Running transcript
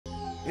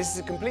This is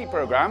a complete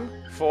program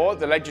for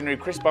the legendary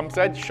Chris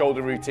Bumstead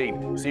shoulder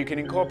routine, so you can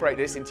incorporate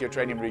this into your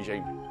training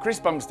regime. Chris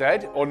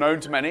Bumstead, or known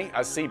to many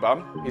as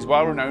Cbum, is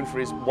well renowned for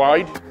his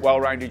wide,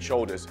 well-rounded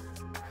shoulders.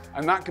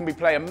 And that can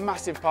play a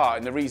massive part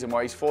in the reason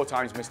why he's 4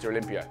 times Mr.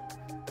 Olympia.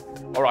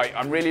 All right,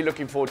 I'm really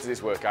looking forward to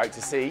this workout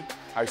to see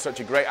how such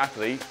a great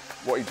athlete,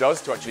 what he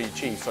does to actually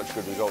achieve such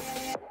good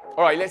results.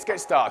 All right, let's get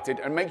started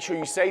and make sure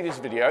you save this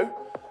video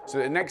so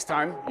that next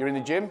time you're in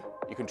the gym,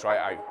 you can try it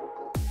out.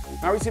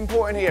 Now it's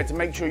important here to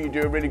make sure you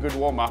do a really good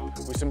warm-up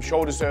with some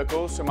shoulder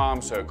circles, some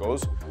arm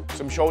circles,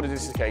 some shoulder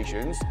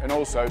dislocations, and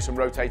also some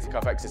rotator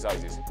cuff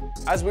exercises.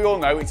 As we all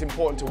know, it's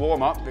important to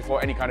warm up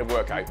before any kind of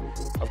workout.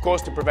 Of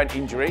course, to prevent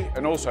injury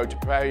and also to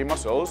prepare your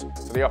muscles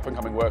for the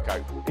up-and-coming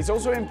workout. It's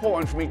also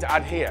important for me to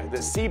add here that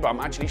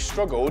Cbum actually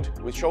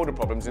struggled with shoulder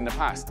problems in the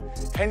past,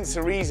 hence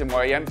the reason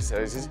why he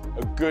emphasises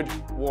a good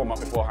warm-up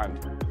beforehand.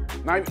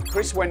 Now,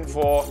 Chris went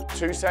for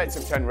 2 sets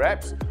of 10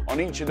 reps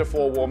on each of the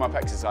 4 warm-up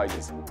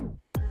exercises.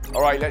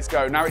 All right, let's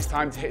go. Now it's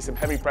time to hit some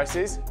heavy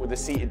presses with the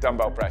seated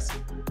dumbbell press.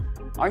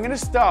 I'm going to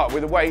start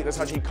with a weight that's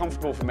actually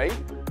comfortable for me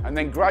and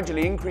then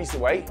gradually increase the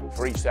weight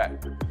for each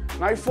set.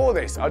 Now for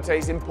this, I'd say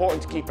it's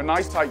important to keep a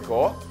nice tight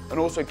core and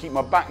also keep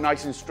my back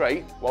nice and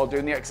straight while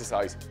doing the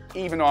exercise,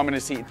 even though I'm in a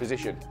seated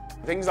position.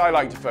 Things I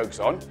like to focus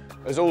on,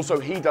 as also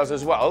he does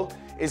as well,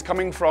 is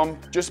coming from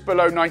just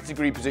below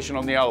 90-degree position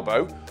on the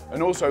elbow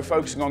and also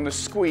focusing on the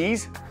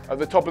squeeze at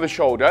the top of the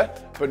shoulder,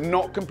 but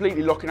not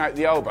completely locking out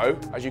the elbow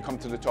as you come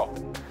to the top.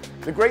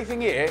 The great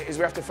thing here is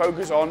we have to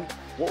focus on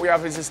what we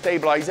have as a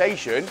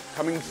stabilization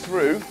coming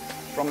through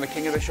from the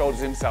king of the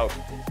shoulders himself,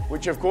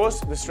 which of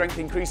course the strength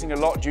increasing a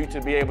lot due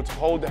to be able to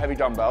hold the heavy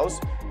dumbbells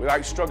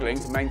without struggling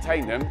to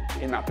maintain them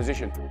in that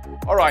position.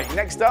 All right,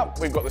 next up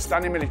we've got the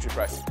standing military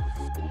press.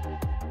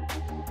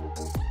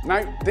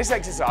 Now, this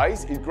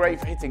exercise is great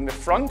for hitting the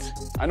front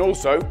and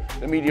also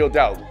the medial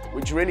delt,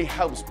 which really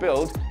helps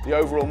build the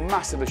overall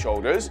mass of the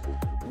shoulders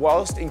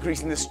whilst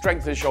increasing the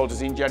strength of the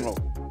shoulders in general.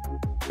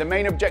 The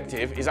main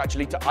objective is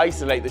actually to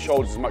isolate the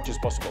shoulders as much as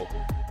possible.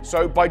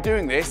 So by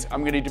doing this,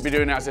 I'm going to be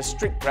doing it as a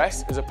strict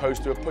press as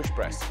opposed to a push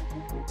press.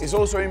 It's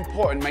also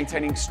important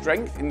maintaining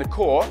strength in the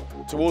core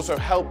to also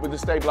help with the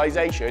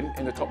stabilization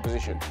in the top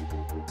position.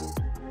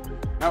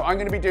 Now I'm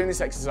going to be doing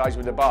this exercise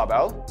with a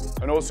barbell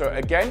and also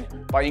again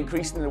by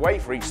increasing the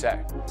weight for each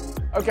set.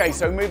 Okay,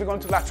 so moving on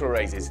to lateral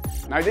raises.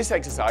 Now this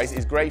exercise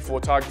is great for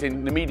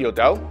targeting the medial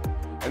delt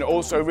and it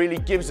also really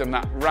gives them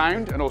that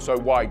round and also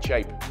wide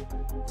shape.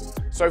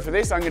 So for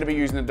this I'm going to be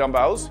using the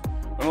dumbbells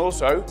and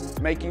also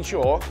making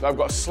sure that I've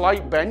got a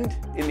slight bend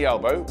in the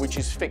elbow which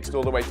is fixed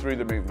all the way through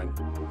the movement.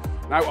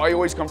 Now I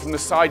always come from the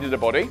side of the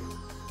body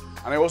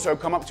and I also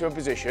come up to a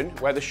position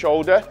where the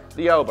shoulder,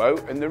 the elbow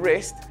and the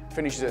wrist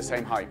finishes at the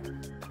same height.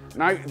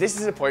 Now this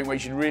is a point where you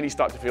should really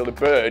start to feel the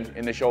burn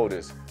in the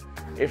shoulders.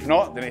 If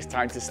not, then it's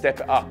time to step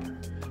it up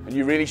and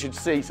you really should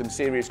see some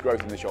serious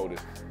growth in the shoulders.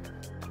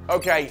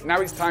 Okay, now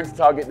it's time to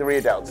target the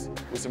rear delts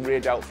with some rear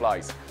delt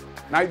flies.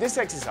 Now this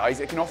exercise,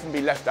 it can often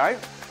be left out,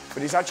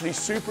 but it's actually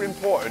super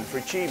important for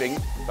achieving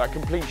that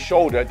complete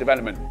shoulder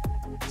development.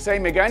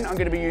 Same again, I'm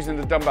going to be using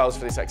the dumbbells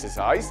for this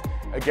exercise,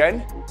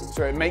 again,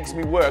 so it makes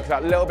me work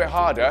that little bit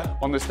harder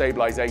on the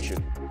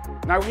stabilization.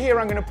 Now here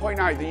I'm going to point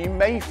out that you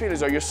may feel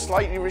as though you're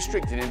slightly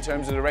restricted in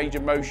terms of the range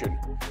of motion,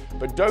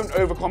 but don't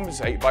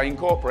overcompensate by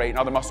incorporating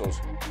other muscles.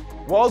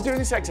 While doing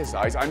this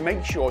exercise, I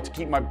make sure to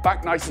keep my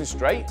back nice and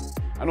straight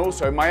and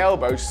also my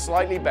elbows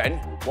slightly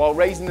bent while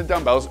raising the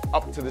dumbbells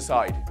up to the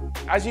side.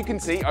 As you can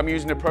see, I'm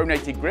using a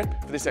pronated grip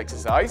for this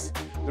exercise.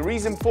 The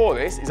reason for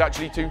this is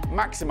actually to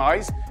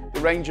maximize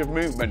the range of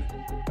movement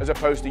as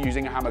opposed to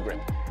using a hammer grip.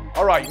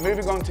 All right,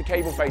 moving on to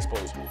cable face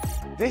pulls.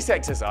 This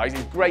exercise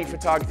is great for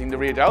targeting the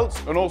rear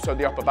delts and also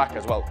the upper back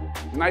as well.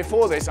 Now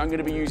for this, I'm going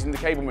to be using the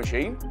cable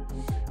machine.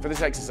 For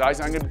this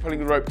exercise, I'm going to be pulling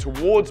the rope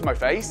towards my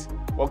face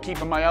while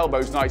keeping my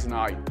elbows nice and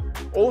high.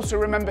 Also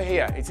remember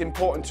here, it's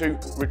important to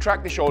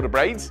retract the shoulder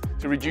blades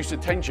to reduce the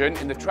tension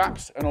in the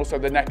traps and also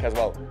the neck as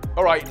well.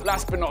 All right,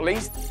 last but not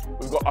least,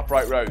 we've got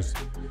upright rows.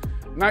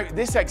 Now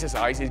this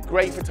exercise is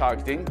great for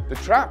targeting the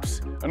traps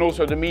and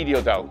also the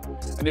medial delt,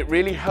 and it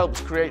really helps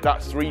create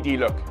that 3D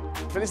look.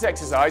 For this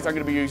exercise, I'm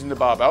going to be using the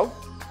barbell.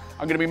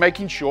 I'm going to be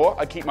making sure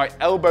I keep my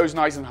elbows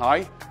nice and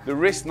high, the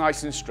wrist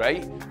nice and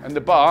straight, and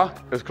the bar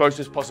as close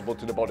as possible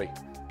to the body.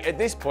 At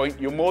this point,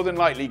 you're more than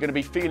likely going to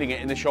be feeling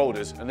it in the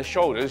shoulders, and the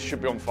shoulders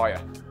should be on fire.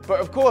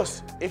 But of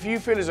course, if you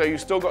feel as though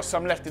you've still got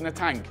some left in the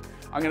tank,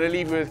 I'm going to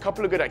leave you with a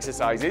couple of good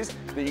exercises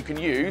that you can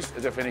use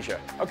as a finisher.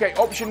 Okay,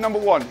 option number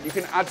 1, you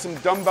can add some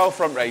dumbbell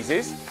front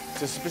raises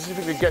to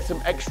specifically get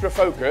some extra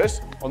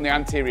focus on the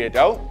anterior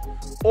delt,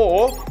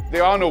 or the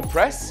Arnold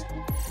press,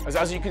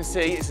 as you can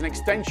see, it's an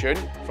extension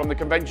from the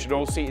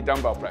conventional seated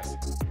dumbbell press.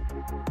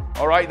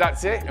 All right,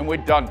 that's it, and we're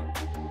done.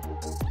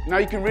 Now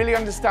you can really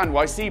understand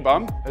why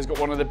Cbum has got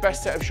one of the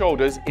best set of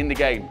shoulders in the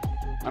game,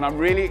 and I'm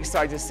really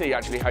excited to see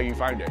actually how you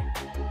found it.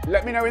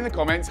 Let me know in the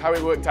comments how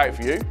it worked out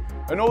for you,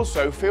 and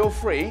also feel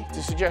free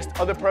to suggest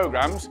other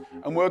programs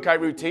and workout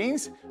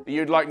routines that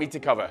you'd like me to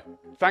cover.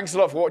 Thanks a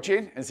lot for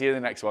watching, and see you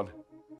in the next one.